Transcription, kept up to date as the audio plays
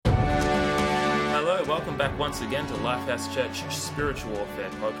Hello, welcome back once again to Lifehouse Church Spiritual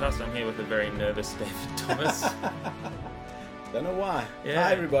Warfare Podcast. I'm here with a very nervous David Thomas. Don't know why. Yeah.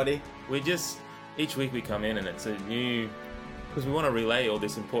 Hi, everybody. Each week we come in and it's a new, because we want to relay all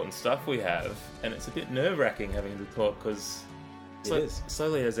this important stuff we have, and it's a bit nerve-wracking having to talk because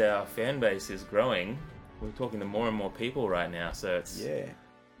slowly as our fan base is growing, we're talking to more and more people right now, so it's... Yeah.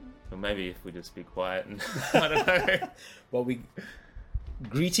 Well, maybe if we just be quiet and... I don't know. Well,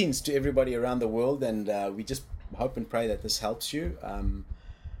 greetings to everybody around the world, and we just hope and pray that this helps you.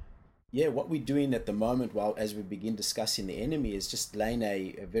 What we're doing at the moment, as we begin discussing the enemy, is just laying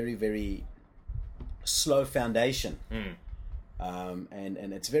a very, very slow foundation. And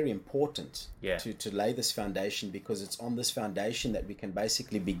it's very important to lay this foundation, because it's on this foundation that we can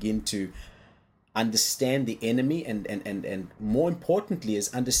basically begin to understand the enemy, and more importantly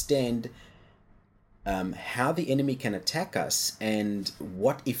is understand how the enemy can attack us and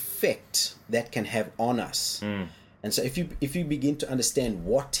what effect that can have on us. And so if you begin to understand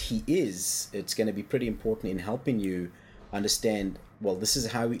what he is, it's going to be pretty important in helping you understand, well, this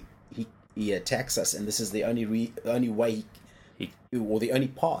is how he attacks us, and this is the only way or the only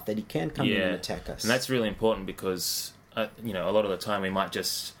path that he can come in and attack us. And that's really important because a lot of the time we might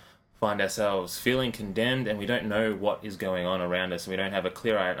just find ourselves feeling condemned and we don't know what is going on around us, and we don't have a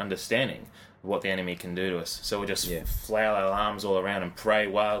clear understanding of what the enemy can do to us. So we just flail our arms all around and pray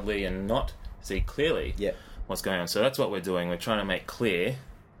wildly and not see clearly what's going on. So that's what we're doing. We're trying to make clear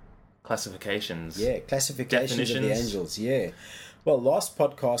classifications. Classifications of the angels. Well, last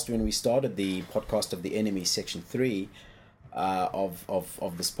podcast, when we started the podcast of the enemy, section 3 of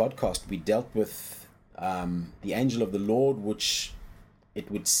this podcast, we dealt with the angel of the Lord, which it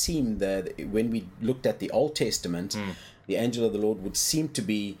would seem that when we looked at the Old Testament, the angel of the Lord would seem to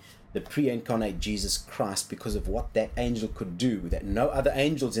be the pre-incarnate Jesus Christ, because of what that angel could do, that no other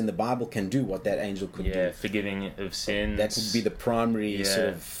angels in the Bible can do what that angel could do. Yeah, forgiving of sins. That would be the primary sort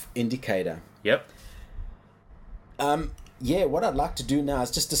of indicator. Yep. What I'd like to do now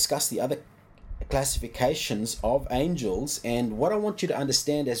is just discuss the other classifications of angels, and what I want you to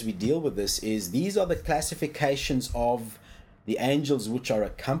understand as we deal with this is these are the classifications of the angels which are a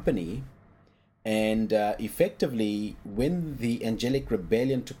company. And effectively, when the angelic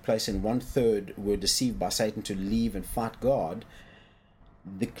rebellion took place and 1/3 were deceived by Satan to leave and fight God,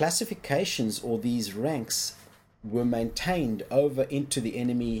 the classifications or these ranks were maintained over into the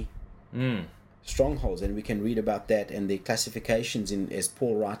enemy strongholds, and we can read about that and the classifications as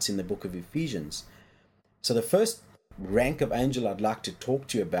Paul writes in the book of Ephesians. So the first rank of angel I'd like to talk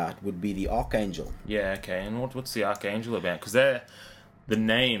to you about would be the archangel. Yeah, okay. And what's the archangel about? Because the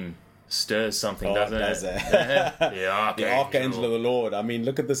name stirs something, doesn't it? The archangel. The archangel of the Lord. I mean,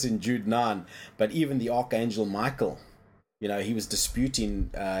 look at this in Jude 9. But even the archangel Michael, he was disputing,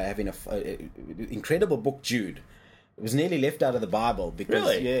 having an incredible book, Jude. It was nearly left out of the Bible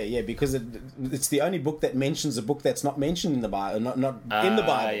because because it's the only book that mentions a book that's not mentioned in the Bible, not in the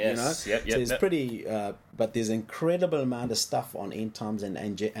Bible. Yes. Yep, so it's pretty. But there's an incredible amount of stuff on end times and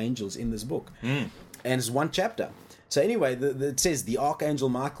angels in this book, and it's one chapter. So anyway, it says the archangel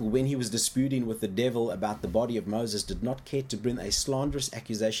Michael, when he was disputing with the devil about the body of Moses, did not care to bring a slanderous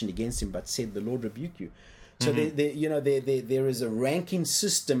accusation against him, but said, "The Lord rebuke you." So there is a ranking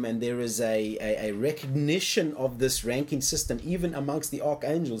system, and there is a recognition of this ranking system even amongst the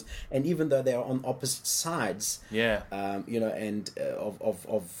archangels, and even though they are on opposite sides, of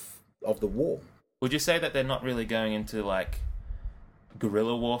the war. Would you say that they're not really going into like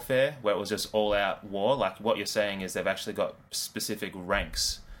guerrilla warfare, where it was just all out war? Like what you're saying is they've actually got specific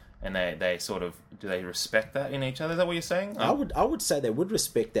ranks, and they sort of, do they respect that in each other? Is that what you're saying? I would say they would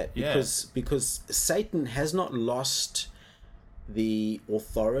respect that, because Satan has not lost the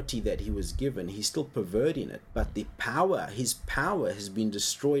authority that he was given. He's still perverting it, but his power has been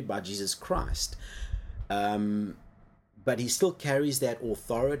destroyed by Jesus Christ. But he still carries that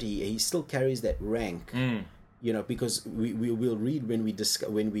authority. He still carries that rank. Because we will read when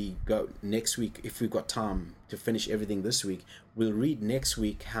we go next week, if we've got time to finish everything this week, we'll read next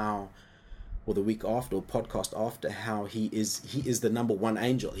week or the week after, or podcast after, how he is the number one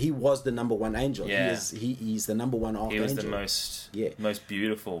angel. He was the number one angel. He's the number one archangel. He was the most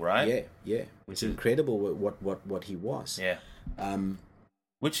beautiful, right? It's incredible what he was.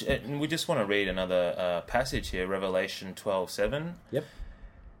 Which we just want to read another passage here, Revelation 12:7. Yep.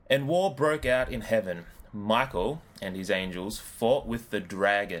 And war broke out in heaven. Michael and his angels fought with the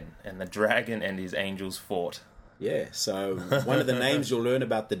dragon, and the dragon and his angels fought. So one of the names you'll learn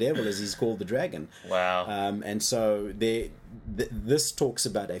about the devil is he's called the dragon. Wow. And so this talks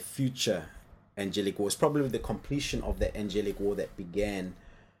about a future angelic war. It's probably the completion of that angelic war that began,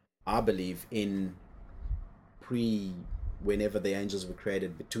 I believe, in whenever the angels were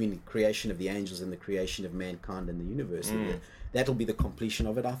created, between the creation of the angels and the creation of mankind and the universe. That'll be the completion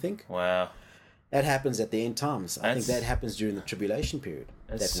of it, I think. Wow. That happens at the end times. I think that happens during the tribulation period.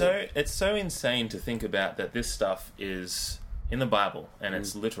 It's so insane to think about that this stuff is in the Bible and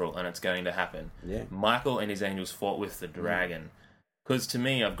it's literal and it's going to happen. Yeah. Michael and his angels fought with the dragon. Because to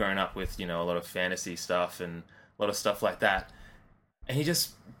me, I've grown up with, a lot of fantasy stuff and a lot of stuff like that. And he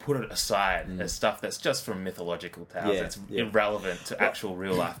just put it aside as stuff that's just from mythological tales. It's irrelevant to actual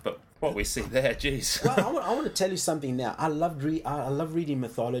real life. But what we see there, geez. Well, I want to tell you something now. I love reading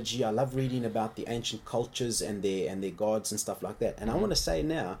mythology. I love reading about the ancient cultures and their gods and stuff like that. And I want to say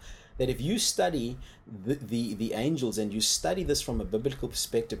now that if you study the angels and you study this from a biblical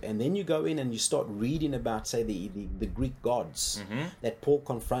perspective, and then you go in and you start reading about, say, the Greek gods that Paul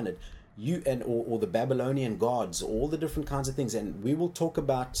confronted, or the Babylonian gods, all the different kinds of things, and we will talk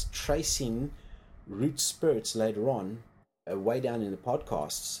about tracing root spirits later on, way down in the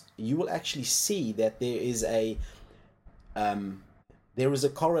podcasts. You will actually see that there is a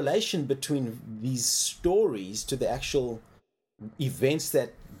correlation between these stories to the actual events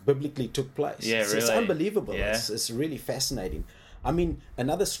that biblically took place. Yeah, really. It's unbelievable. Yeah. It's really fascinating. I mean,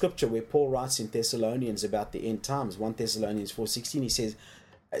 another scripture where Paul writes in Thessalonians about the end times, 1 Thessalonians 4:16, he says,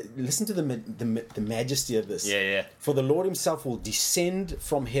 listen to the majesty of this. Yeah. For the Lord himself will descend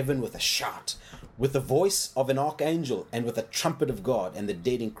from heaven with a shout, with the voice of an archangel, and with a trumpet of God, and the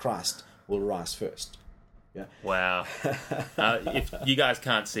dead in Christ will rise first. Yeah. Wow. If you guys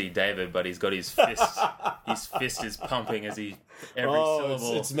can't see David, but he's got his fist. His fist is pumping as he every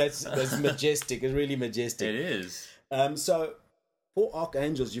syllable. It's majestic. It's really majestic. It is. So for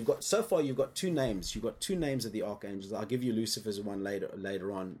archangels, you've got two names. You've got two names of the archangels. I'll give you Lucifer's one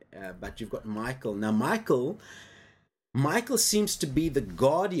later on. But you've got Michael. Now Michael seems to be the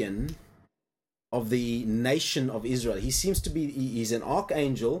guardian of the nation of Israel. He seems to be, he's an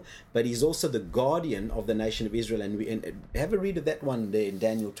archangel, but he's also the guardian of the nation of Israel. And have a read of that one there in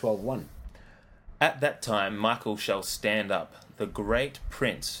Daniel 12:1. At that time, Michael shall stand up, the great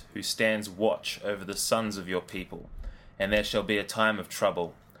prince who stands watch over the sons of your people. And there shall be a time of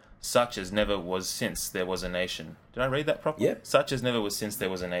trouble, such as never was since there was a nation. Did I read that properly? Yep. Such as never was since there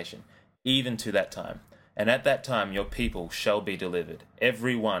was a nation, even to that time. And at that time your people shall be delivered,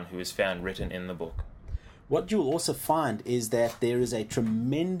 every one who is found written in the book. What you will also find is that there is a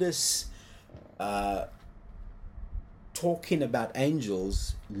tremendous talking about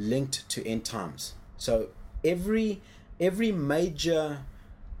angels linked to end times. So every major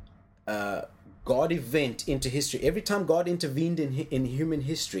God event into history, every time God intervened in human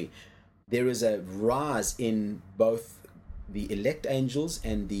history, there is a rise in both the elect angels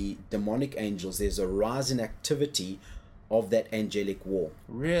and the demonic angels. There's a rise in activity of that angelic war.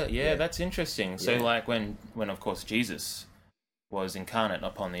 Really? Yeah, that's interesting. So like when of course Jesus was incarnate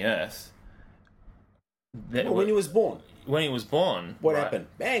upon the earth. When he was born. When he was born. What happened?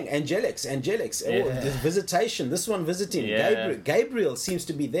 Bang, angelics. Yeah. Oh, this visitation, this one visiting. Yeah. Gabriel seems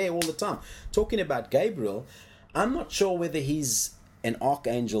to be there all the time. Talking about Gabriel, I'm not sure whether he's an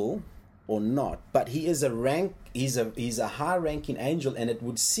archangel or not, but he is he's a high-ranking angel, and it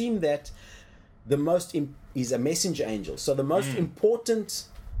would seem that he's a messenger angel. So the most important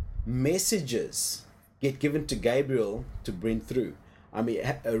messages get given to Gabriel to bring through. I mean,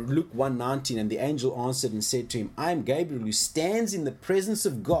 Luke 1:19, and the angel answered and said to him, I am Gabriel, who stands in the presence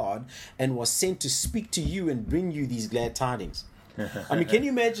of God and was sent to speak to you and bring you these glad tidings. I mean, can you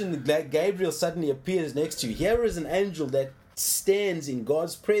imagine Gabriel suddenly appears next to you? Here is an angel that stands in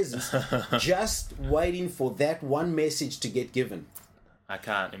God's presence, just waiting for that one message to get given. I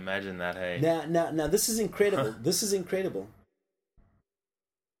can't imagine that, hey. Now, this is incredible. This is incredible.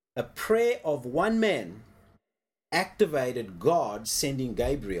 A prayer of one man activated God sending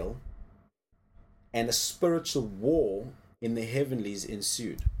Gabriel, and a spiritual war in the heavenlies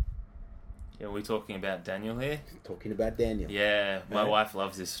ensued. Yeah, are we talking about Daniel here? Talking about Daniel. Yeah, my wife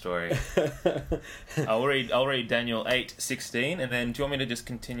loves this story. I'll read Daniel 8:16, and then do you want me to just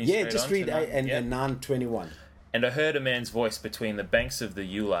continue? Yeah, just on read 8 and 9:21. And I heard a man's voice between the banks of the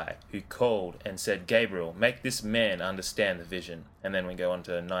Ulai, who called and said, Gabriel, make this man understand the vision. And then we go on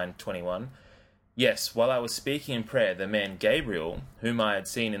to 9:21. Yes, while I was speaking in prayer, the man Gabriel, whom I had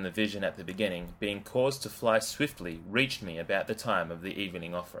seen in the vision at the beginning, being caused to fly swiftly, reached me about the time of the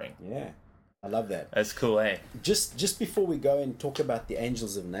evening offering. Yeah, I love that. That's cool, eh? Just before we go and talk about the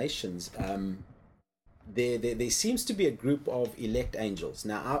angels of nations, there seems to be a group of elect angels.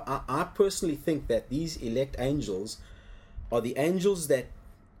 Now, I personally think that these elect angels are the angels that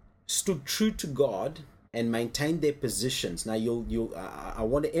stood true to God and maintained their positions. Now, I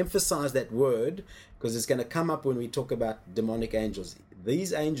want to emphasize that word because it's going to come up when we talk about demonic angels.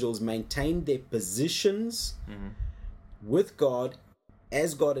 These angels maintained their positions with God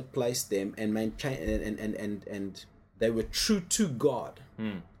as God had placed them, and and they were true to God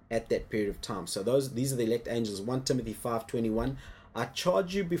at that period of time. So these are the elect angels. 1 Timothy 5:21. I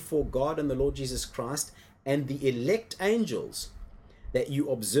charge you before God and the Lord Jesus Christ and the elect angels that you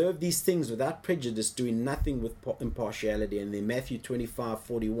observe these things without prejudice, doing nothing with impartiality. And in Matthew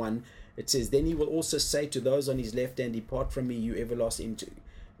 25:41, it says, then he will also say to those on his left hand, depart from me, you everlasting, into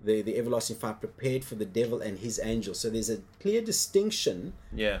the everlasting fire prepared for the devil and his angels. So there's a clear distinction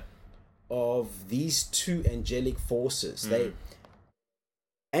of these two angelic forces.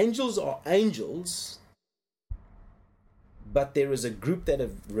 Angels are angels, but there is a group that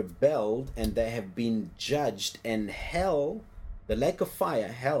have rebelled and they have been judged, and hell, the lake of fire,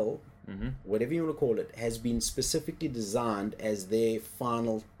 hell, whatever you want to call it, has been specifically designed as their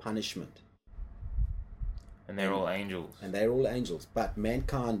final punishment. And they're all angels. And they're all angels. But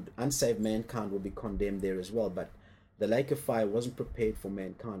mankind, unsaved mankind, will be condemned there as well. But the lake of fire wasn't prepared for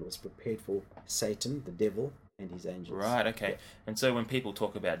mankind. It was prepared for Satan, the devil, and his angels. Right, okay. And so when people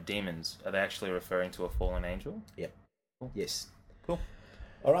talk about demons, are they actually referring to a fallen angel? Yep. Cool. Yes. Cool.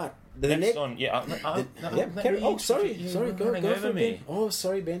 All right. Next on, sorry, go for me. Oh,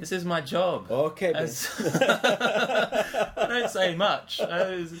 sorry, Ben. This is my job. Okay, Ben. I don't say much.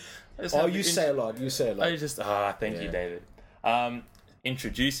 You say a lot. Thank you, David.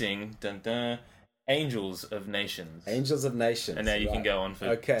 Introducing Angels of Nations. Angels of Nations. And now you can go on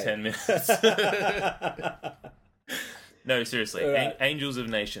for 10 minutes. No, seriously. Right. Angels of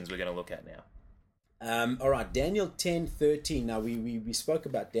Nations we're going to look at now. All right, Daniel 10:13. Now, we spoke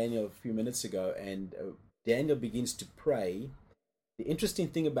about Daniel a few minutes ago, and Daniel begins to pray. The interesting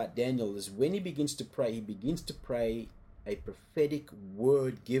thing about Daniel is when he begins to pray a prophetic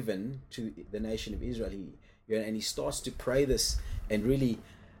word given to the nation of Israel. And he starts to pray this and really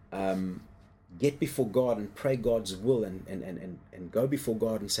get before God and pray God's will and go before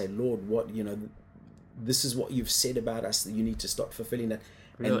God and say, Lord, this is what you've said about us, that you need to start fulfilling that.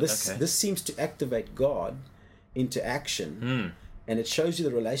 Really? And this seems to activate God into action, and it shows you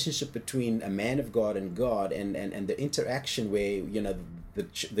the relationship between a man of God and God, and the interaction where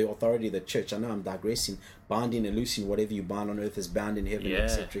the authority of the church. I know I'm digressing. Binding and loosing, whatever you bind on earth is bound in heaven,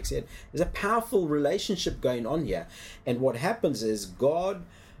 etc., etc. There's a powerful relationship going on here, and what happens is God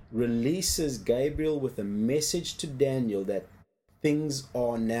releases Gabriel with a message to Daniel that things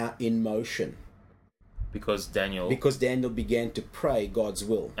are now in motion. Because Daniel began to pray God's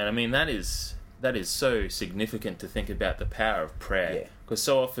will. And I mean, that is so significant to think about the power of prayer. Because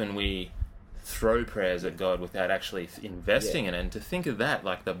so often we throw prayers at God without actually investing in it. And to think of that,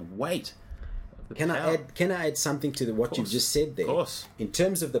 like the weight of the power. Can I add something to what you've just said there? Of course. In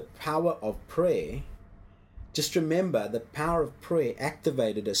terms of the power of prayer, just remember the power of prayer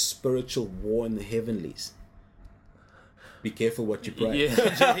activated a spiritual war in the heavenlies. Be careful what you pray.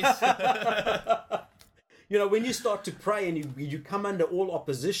 When you start to pray and you come under all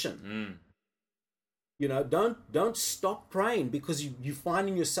opposition, don't stop praying because you're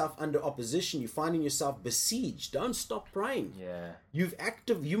finding yourself under opposition. You're finding yourself besieged. Don't stop praying.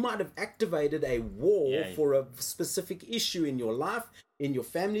 You might have activated a war for a specific issue in your life, in your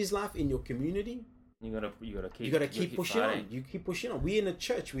family's life, in your community. You gotta keep pushing on. You keep pushing on. We in a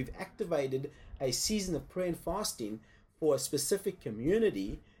church, we've activated a season of prayer and fasting for a specific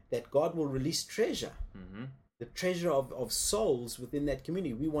community, that God will release treasure, the treasure of souls within that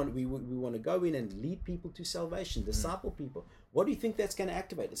community. We want to go in and lead people to salvation, disciple people. What do you think that's going to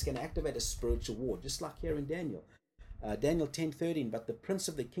activate? It's going to activate a spiritual war, just like here in Daniel. Daniel 10:13. But the prince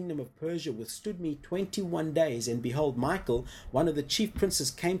of the kingdom of Persia withstood me 21 days, and behold, Michael, one of the chief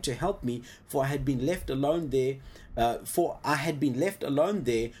princes, came to help me, for I had been left alone there.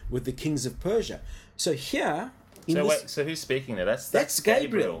 With the kings of Persia. So here. So who's speaking there? That's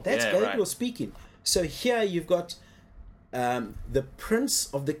Gabriel. That's Gabriel speaking. So here you've got the prince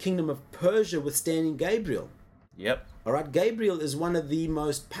of the kingdom of Persia withstanding Gabriel. Yep. All right. Gabriel is one of the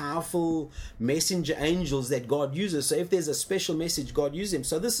most powerful messenger angels that God uses. So if there's a special message, God uses him.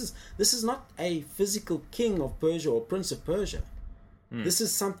 So this is not a physical king of Persia or prince of Persia. This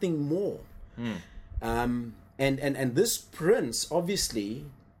is something more. And this prince obviously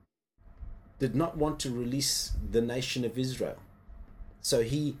did not want to release the nation of Israel. So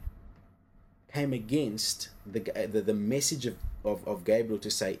he came against the message of Gabriel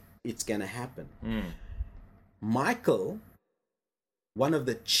to say it's going to happen. Michael, one of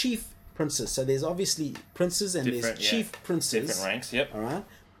the chief princes, so there's obviously princes and there's chief princes. Different ranks, yep. All right.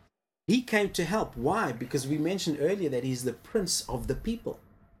 He came to help. Why? Because we mentioned earlier that he's the prince of the people.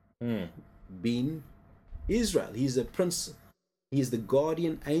 Being Israel. He's the prince. He is the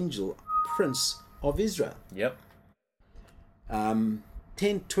guardian angel, prince of Israel. Yep.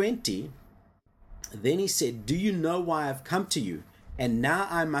 10:20. Then he said, "Do you know why I've come to you? And now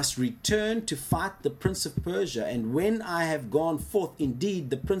I must return to fight the prince of Persia. And when I have gone forth, indeed,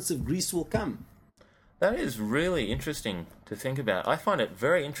 the prince of Greece will come." That is really interesting to think about. I find it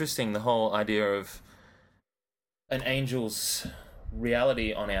very interesting, the whole idea of an angel's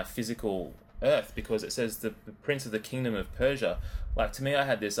reality on our physical earth, because it says the prince of the kingdom of Persia. Like, to me, I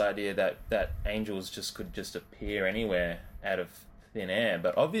had this idea that angels could just appear anywhere out of thin air,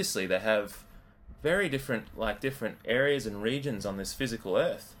 but obviously they have very different areas and regions on this physical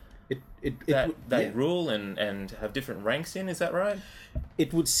earth that they rule and have different ranks in. Is that right?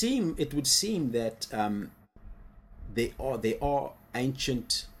 It would seem that there are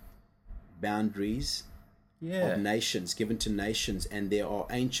ancient boundaries of nations given to nations, and there are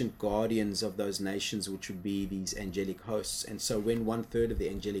ancient guardians of those nations, which would be these angelic hosts. And so when 1/3 of the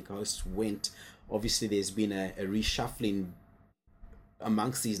angelic hosts went, obviously there's been a reshuffling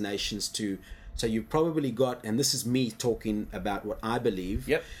amongst these nations so you've probably got, and this is me talking about what I believe,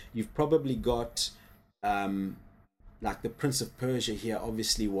 you've probably got like the Prince of Persia here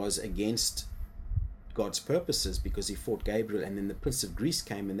obviously was against God's purposes because he fought Gabriel, and then the Prince of Greece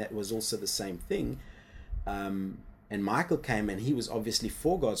came, and that was also the same thing. And Michael came, and he was obviously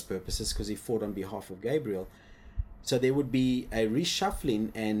for God's purposes because he fought on behalf of Gabriel. So there would be a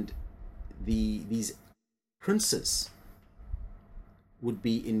reshuffling, and these princes would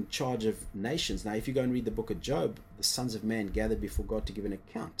be in charge of nations. Now, if you go and read the book of Job, the sons of man gathered before God to give an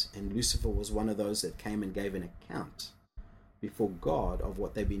account, and Lucifer was one of those that came and gave an account before God of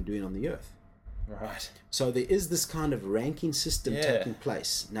what they've been doing on the earth. Right. So there is this kind of ranking system taking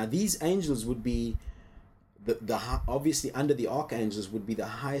place. Now, these angels would be obviously under the archangels would be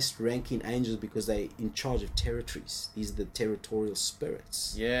the highest ranking angels because they're in charge of territories. These are the territorial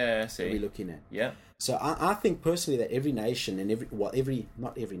spirits. Yeah, I see. That we're looking at. Yeah. So I think personally that every nation and not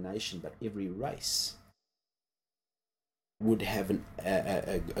every nation, but every race would have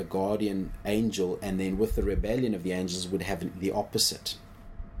a guardian angel, and then with the rebellion of the angels would have the opposite.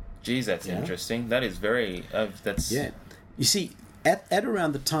 Geez, that's interesting. That is very... that's... Yeah. You see, at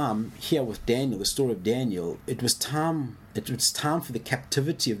around the time here with Daniel, the story of Daniel, it was time for the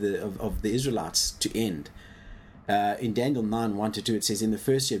captivity of the Israelites to end. In Daniel 9:1-2, it says, "In the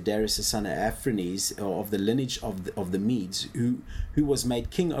first year of Darius the son of Aphrines, of the lineage of the Medes, who was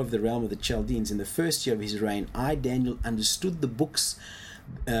made king over the realm of the Chaldeans, in the first year of his reign, I, Daniel, understood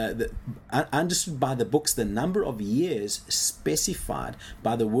understood by the books the number of years specified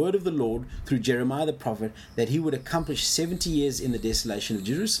by the word of the Lord through Jeremiah the prophet, that he would accomplish 70 years in the desolation of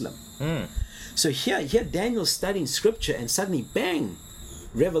Jerusalem." So here Daniel's studying scripture, and suddenly, bang,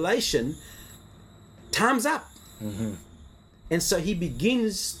 revelation, time's up. And so he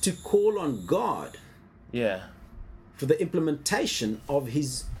begins to call on God for the implementation of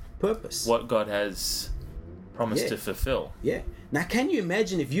his purpose. What God has promised to fulfill. Yeah. Now, can you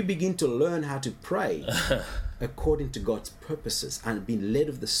imagine if you begin to learn how to pray according to God's purposes and being led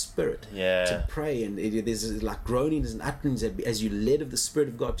of the Spirit to pray, and there's like groanings and utterings as you led of the Spirit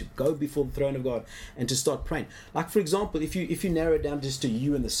of God to go before the throne of God and to start praying. Like, for example, if you narrow it down just to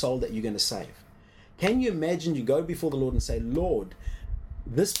you and the soul that you're going to save, can you imagine you go before the Lord and say, "Lord,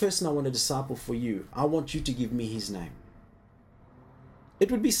 this person I want to disciple for you, I want you to give me his name." It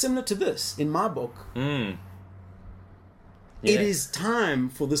would be similar to this in my book. It is time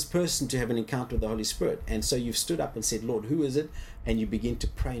for this person to have an encounter with the Holy Spirit. And so you've stood up and said, "Lord, who is it?" And you begin to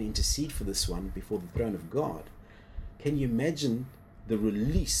pray and intercede for this one before the throne of God. Can you imagine the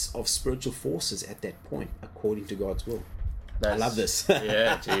release of spiritual forces at that point according to God's will? I love this.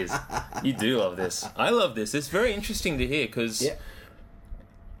 Yeah, jeez. You do love this. I love this. It's very interesting to hear because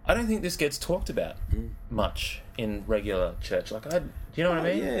I don't think this gets talked about much in regular church. Like, do you know what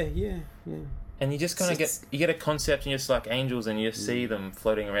I mean? Yeah. And you just kind of get a concept, and you're just like angels, and you see them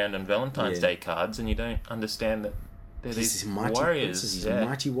floating around on Valentine's Day cards, and you don't understand that they're these mighty warriors. These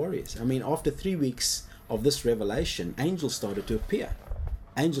mighty warriors. I mean, after 3 weeks of this revelation, angels started to appear.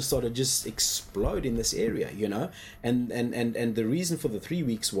 Angels started just explode in this area, you know, and the reason for the 3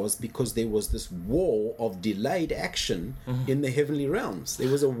 weeks was because there was this war of delayed action in the heavenly realms. There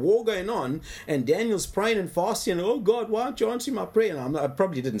was a war going on, and Daniel's praying and fasting, and, "Oh God, why aren't you answering my prayer?" And I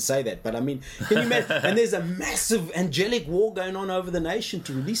probably didn't say that, but I mean, can you imagine? And there's a massive angelic war going on over the nation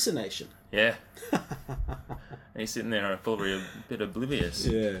to release a nation. Yeah. And he's sitting there probably a bit oblivious.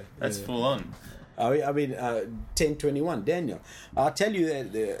 That's full on. I mean, 10:21, Daniel. I'll tell you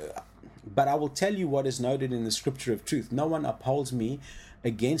that But I will tell you what is noted in the scripture of truth. No one upholds me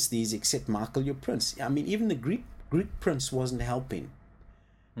against these except Michael, your prince. I mean, even the Greek prince wasn't helping.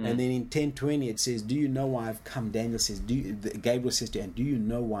 And then in 10:20 it says, do you know why I've come? Daniel says, Gabriel says to him, do you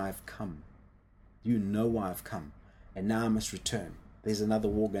know why I've come? Do you know why I've come? And now I must return. There's another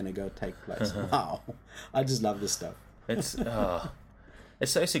war going to go take place. Wow. I just love this stuff. It's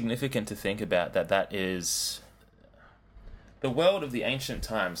so significant to think about that is the world of the ancient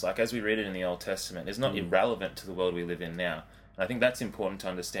times, like as we read it in the Old Testament, is not irrelevant to the world we live in now. And I think that's important to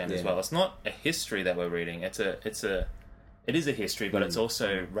understand as well. It's not a history that we're reading. It is a history, but it's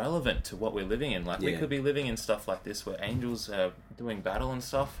also relevant to what we're living in. Like we could be living in stuff like this where angels are doing battle and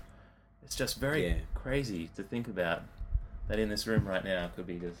stuff. It's just very crazy to think about that in this room right now could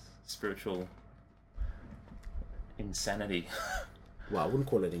be just spiritual insanity. Well, I wouldn't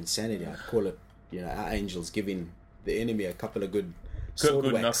call it insanity. I'd call it, our angels giving the enemy a couple of good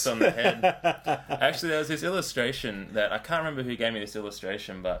knocks on the head. Actually, there was this illustration that I can't remember who gave me this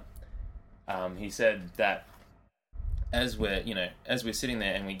illustration, but he said that as we're sitting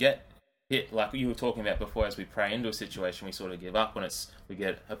there and we get hit, like you were talking about before, as we pray into a situation, we sort of give up when we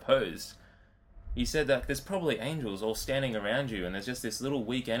get opposed. He said that there's probably angels all standing around you, and there's just this little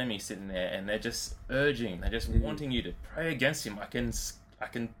weak enemy sitting there, and they're just wanting you to pray against him. I can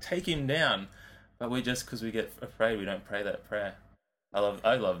take him down, but because we get afraid, we don't pray that prayer. I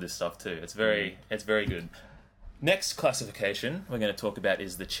love this stuff too. It's very good. Next classification we're going to talk about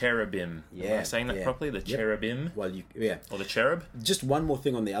is the cherubim. Am I saying that properly? The cherubim? Well, or the cherub? Just one more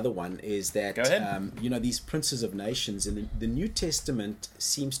thing on the other one is that, Go ahead. These princes of nations, in the New Testament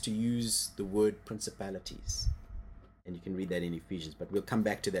seems to use the word principalities. And you can read that in Ephesians, but we'll come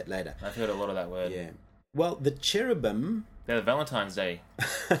back to that later. I've heard a lot of that word. Yeah. Well, the cherubim... They're the Valentine's Day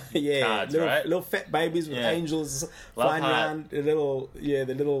cards, right? right? Little fat babies with angels flying around, the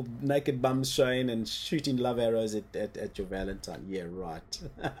little naked bums showing and shooting love arrows at your Valentine. Yeah, right.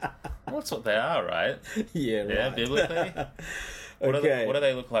 Well, that's what they are, right? Yeah, right. Biblically. What do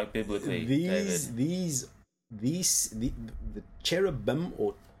they look like biblically? The cherubim,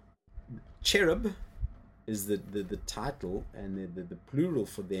 or cherub is the title, and the plural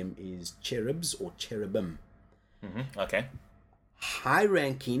for them is cherubs or cherubim. Mm-hmm. Okay.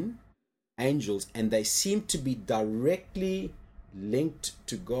 High-ranking angels, and they seem to be directly linked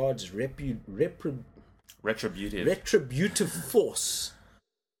to God's retributive force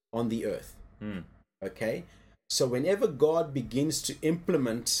on the earth. Okay, so whenever God begins to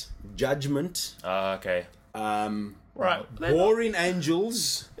implement judgment, right, warring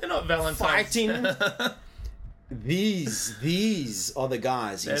angels, they're not Valentine's fighting. These are the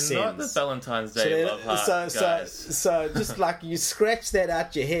guys he sends. They're not the Valentine's Day love heart guys. So just like you scratch that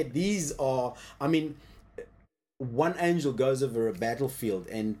out your head, these are, one angel goes over a battlefield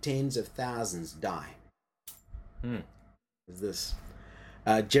and tens of thousands die. Is this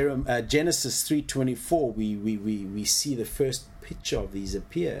Genesis 3:24? We see the first picture of these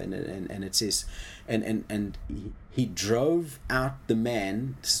appear, and it says, and he drove out the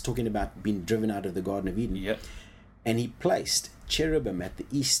man. This is talking about being driven out of the Garden of Eden. Yep. And he placed cherubim at the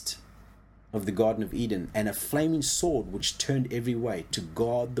east of the Garden of Eden, and a flaming sword which turned every way to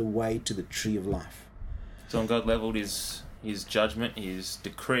guard the way to the tree of life. So when God leveled his judgment, his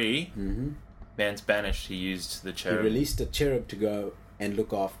decree, man's banished, he used the cherub. He released a cherub to go and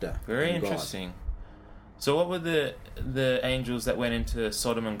look after. Very interesting. God. So what were the angels that went into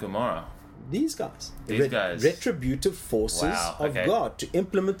Sodom and Gomorrah? These guys. Retributive forces of God, to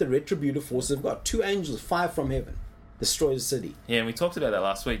implement the retributive forces of God. 2 angels, fire from heaven, destroy the city. Yeah, and we talked about that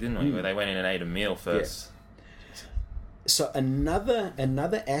last week, didn't we? Where they went in and ate a meal first. Yeah. So another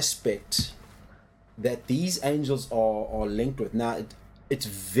aspect that these angels are linked with. Now, it's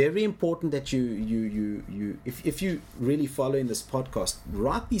very important that you if you really follow in this podcast,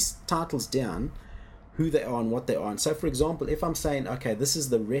 write these titles down, who they are and what they are. And so, for example, if I'm saying, okay, this is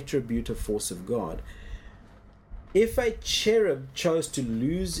the retributive force of God, if a cherub chose to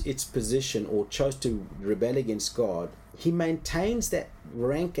lose its position or chose to rebel against God, he maintains that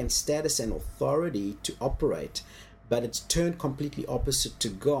rank and status and authority to operate, but it's turned completely opposite to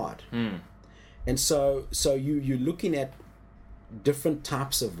God. And so you're looking at different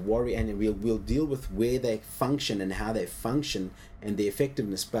types of warrior, and we'll deal with where they function and how they function and their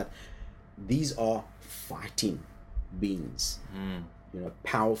effectiveness, but these are fighting beings,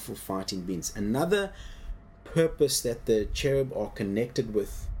 powerful fighting beings. Another purpose that the cherub are connected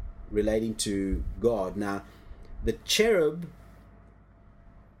with relating to God. Now, the cherub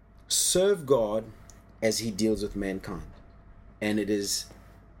serve God as he deals with mankind, and it is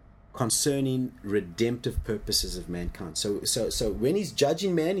concerning redemptive purposes of mankind. So when he's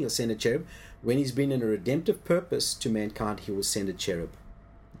judging man, he'll send a cherub. When he's bringing a redemptive purpose to mankind, he will send a cherub.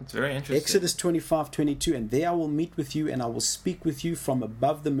 It's very interesting. Exodus 25:22, and there I will meet with you, and I will speak with you from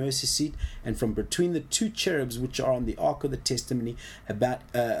above the mercy seat, and from between the two cherubs which are on the ark of the testimony, about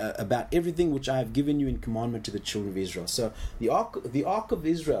everything which I have given you in commandment to the children of Israel. So the ark of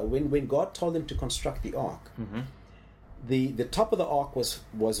Israel, when God told them to construct the ark, the top of the ark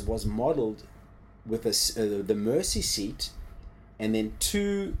was modeled with the mercy seat, and then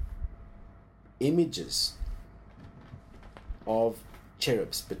two images of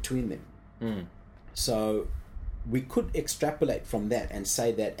cherubs between them. So we could extrapolate from that and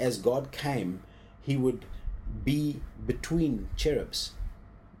say that as God came, he would be between cherubs.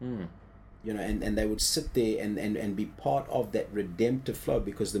 You know, and they would sit there and be part of that redemptive flow,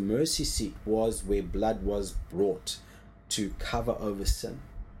 because the mercy seat was where blood was brought to cover over sin.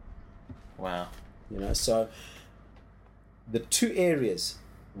 Wow. You know, so the two areas,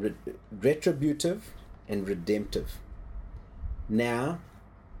 retributive and redemptive. Now,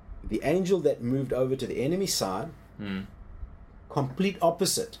 the angel that moved over to the enemy side, complete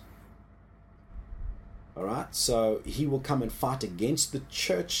opposite. All right, so he will come and fight against the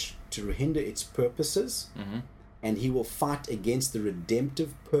church to hinder its purposes, and he will fight against the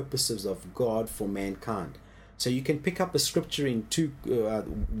redemptive purposes of God for mankind. So you can pick up a scripture in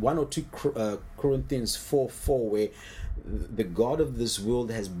 1 or 2 Corinthians 4:4, where the God of this world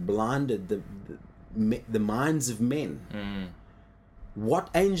has blinded the minds of men. What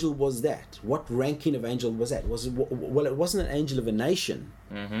angel was that? What ranking of angel was that? Well, it wasn't an angel of a nation.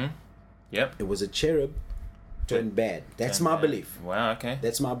 Yep. It was a cherub turned bad. That's my belief. Wow, okay.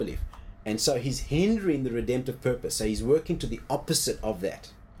 That's my belief. And so he's hindering the redemptive purpose. So he's working to the opposite of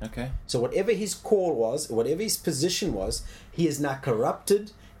that. Okay. So whatever his call was, whatever his position was, he is now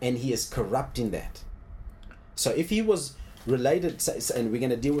corrupted, and he is corrupting that. So if he was related, and we're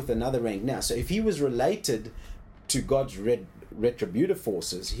going to deal with another rank now. So if he was related to God's retributive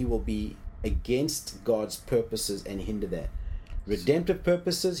forces, he will be against God's purposes and hinder that. Redemptive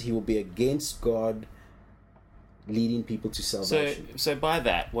purposes, he will be against God leading people to salvation. So by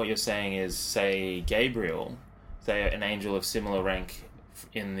that, what you're saying is, say Gabriel, say an angel of similar rank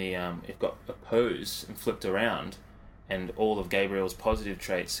in the it got opposed and flipped around, and all of Gabriel's positive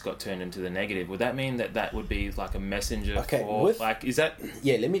traits got turned into the negative. Would that mean that would be like a messenger for, like, is that?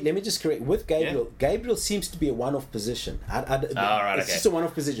 Yeah, let me just correct. With Gabriel, Gabriel seems to be a one-off position. It's just a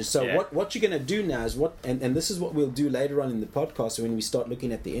one-off position. So what you're going to do now is and this is what we'll do later on in the podcast when we start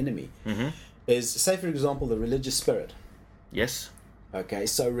looking at the enemy, is, say for example, the religious spirit. Yes. Okay,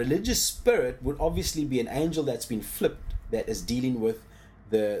 so religious spirit would obviously be an angel that's been flipped, that is dealing with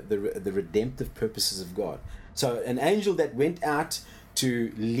the redemptive purposes of God. So an angel that went out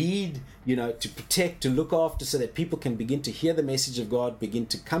to lead, to protect, to look after, so that people can begin to hear the message of God, begin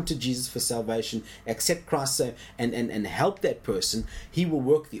to come to Jesus for salvation, accept Christ, and help that person, he will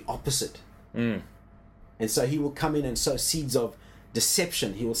work the opposite. And so he will come in and sow seeds of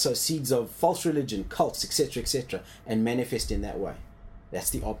deception. He will sow seeds of false religion, cults, etc., and manifest in that way. That's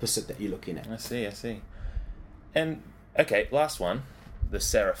the opposite that you're looking at. I see. And, okay, last one. The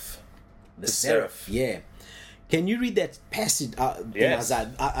seraph. The seraph, yeah. Can you read that passage? Yes.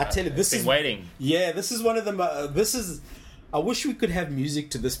 I tell you, this is waiting. Yeah, this is one of them. I wish we could have music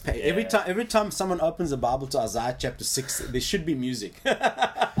to this page. Yeah. Every time someone opens the Bible to Isaiah chapter 6, there should be music.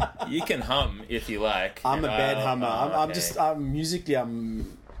 You can hum if you like. I'm a bad hummer. Okay. I'm musically.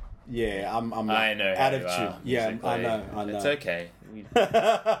 I'm I know out how of you tune. are Yeah, I musically. know. It's okay.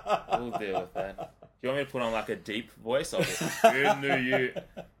 We'll deal with that. Do you want me to put on like a deep voice? I'll be, new you.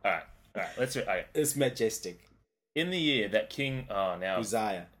 All right. Let's. Okay. It's majestic. In the year that King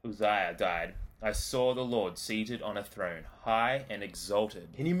Uzziah died, I saw the Lord seated on a throne, high and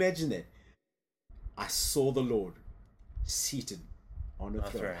exalted. Can you imagine that? I saw the Lord seated on a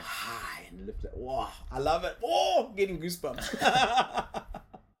throne, high and lifted. Wow, I love it. Oh, getting goosebumps.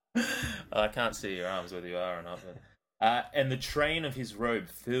 I can't see your arms, whether you are or not. But, and the train of his robe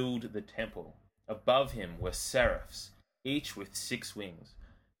filled the temple. Above him were seraphs, each with 6 wings.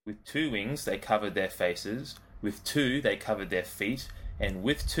 With 2 wings they covered their faces, with 2 they covered their feet, and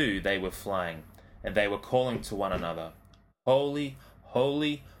with 2 they were flying. And they were calling to one another, Holy,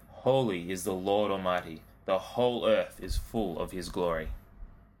 holy, holy is the Lord Almighty. The whole earth is full of his glory.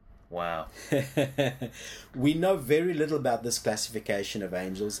 Wow. We know very little about this classification of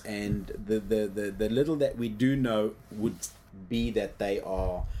angels, and the little that we do know would be that they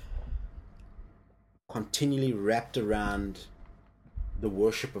are continually wrapped around the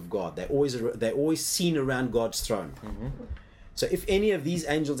worship of God. They're always seen around God's throne. So if any of these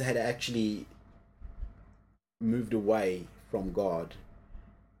angels had actually moved away from God,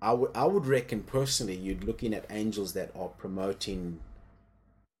 I would reckon personally you'd looking at angels that are promoting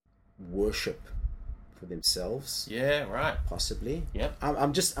worship for themselves. Yeah, right. Possibly. Yep.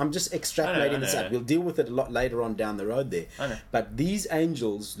 I'm just extrapolating this out. We'll deal with it a lot later on down the road there. I know. But these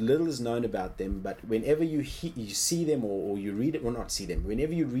angels, little is known about them. But whenever you see them or you read it, well, not see them.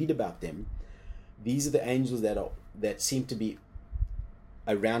 Whenever you read about them, these are the angels that seem to be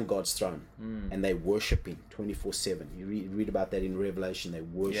around God's throne, and they worship Him 24/7. You read about that in Revelation. They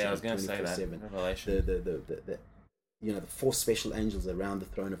worship. Yeah, I was going to say 24/7. that. Revelation. The 4 special angels around the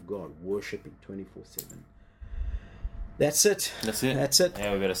throne of God, worshiping 24/7. That's it. That's it. That's it.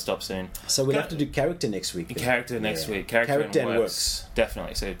 Yeah, we better stop soon. So we'll have to do character next week. Character next week. Character and works.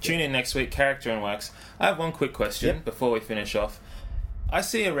 Definitely. So tune in next week. Character and works. I have one quick question before we finish off. I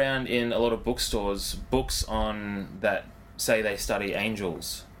see around in a lot of bookstores books on that say they study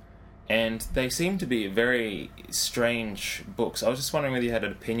angels, and they seem to be very strange books. I was just wondering whether you had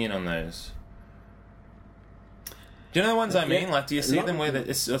an opinion on those. Do you know the ones I mean? Like, do you see them where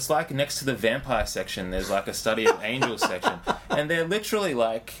it's like next to the vampire section, there's like a study of angels section, and they're literally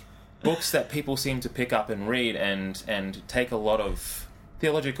like books that people seem to pick up and read and take a lot of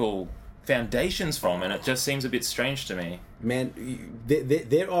theological foundations from, and it just seems a bit strange to me. Man,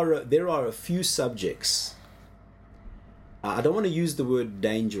 there are a few subjects. I don't want to use the word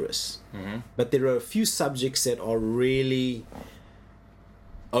dangerous, but there are a few subjects that are really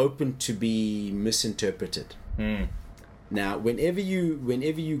open to be misinterpreted. Now, whenever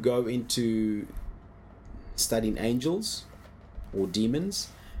you go into studying angels or demons,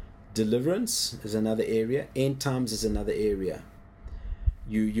 deliverance is another area, end times is another area.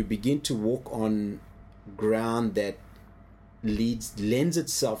 You begin to walk on ground that lends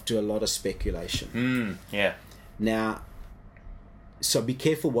itself to a lot of speculation. Yeah. Now, so be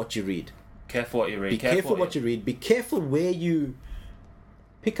careful what you read. Careful what you read. Be careful what you read. Be careful where you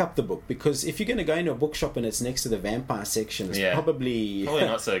pick up the book, because if you're going to go into a bookshop and it's next to the vampire section, it's probably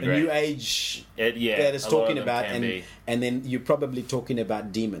not so great. A new age that is talking about, and then you're probably talking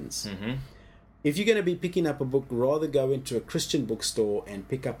about demons. If you're going to be picking up a book, rather go into a Christian bookstore and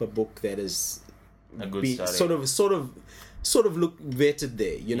pick up a book that is a good study. sort of look vetted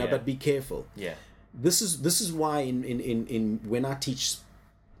there, but be careful. Yeah. This is why in when I teach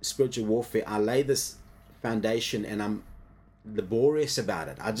spiritual warfare, I lay this foundation, and I'm laborious about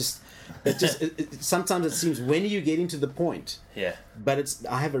it. Sometimes it seems, when are you getting to the point? Yeah. But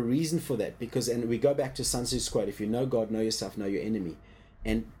I have a reason for that, because, and we go back to Sun Tzu's quote: if you know God, know yourself, know your enemy.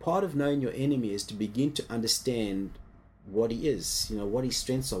 And part of knowing your enemy is to begin to understand what he is, what his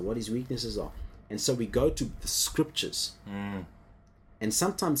strengths are, what his weaknesses are. And so we go to the scriptures. And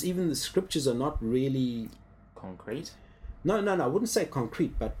sometimes even the scriptures are not really concrete. No, I wouldn't say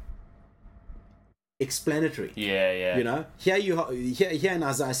concrete, but explanatory. Yeah. Here in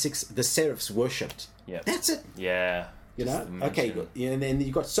Isaiah 6, the seraphs worshipped. Yeah. That's it. Yeah. Okay, good. And then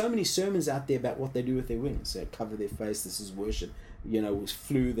you've got so many sermons out there about what they do with their wings. They cover their face, this is worship.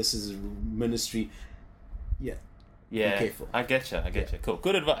 Flu, this is ministry. Yeah. Be careful. I get you. Cool.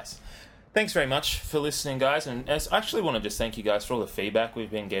 Good advice. Thanks very much for listening, guys. And I actually want to just thank you guys for all the feedback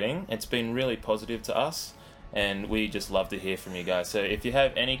we've been getting. It's been really positive to us, and we just love to hear from you guys. So if you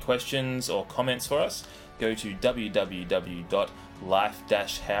have any questions or comments for us, go to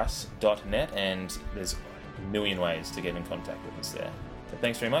www.life-house.net, and there's a million ways to get in contact with us there. So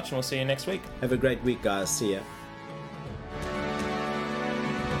thanks very much, and we'll see you next week. Have a great week, guys. See ya.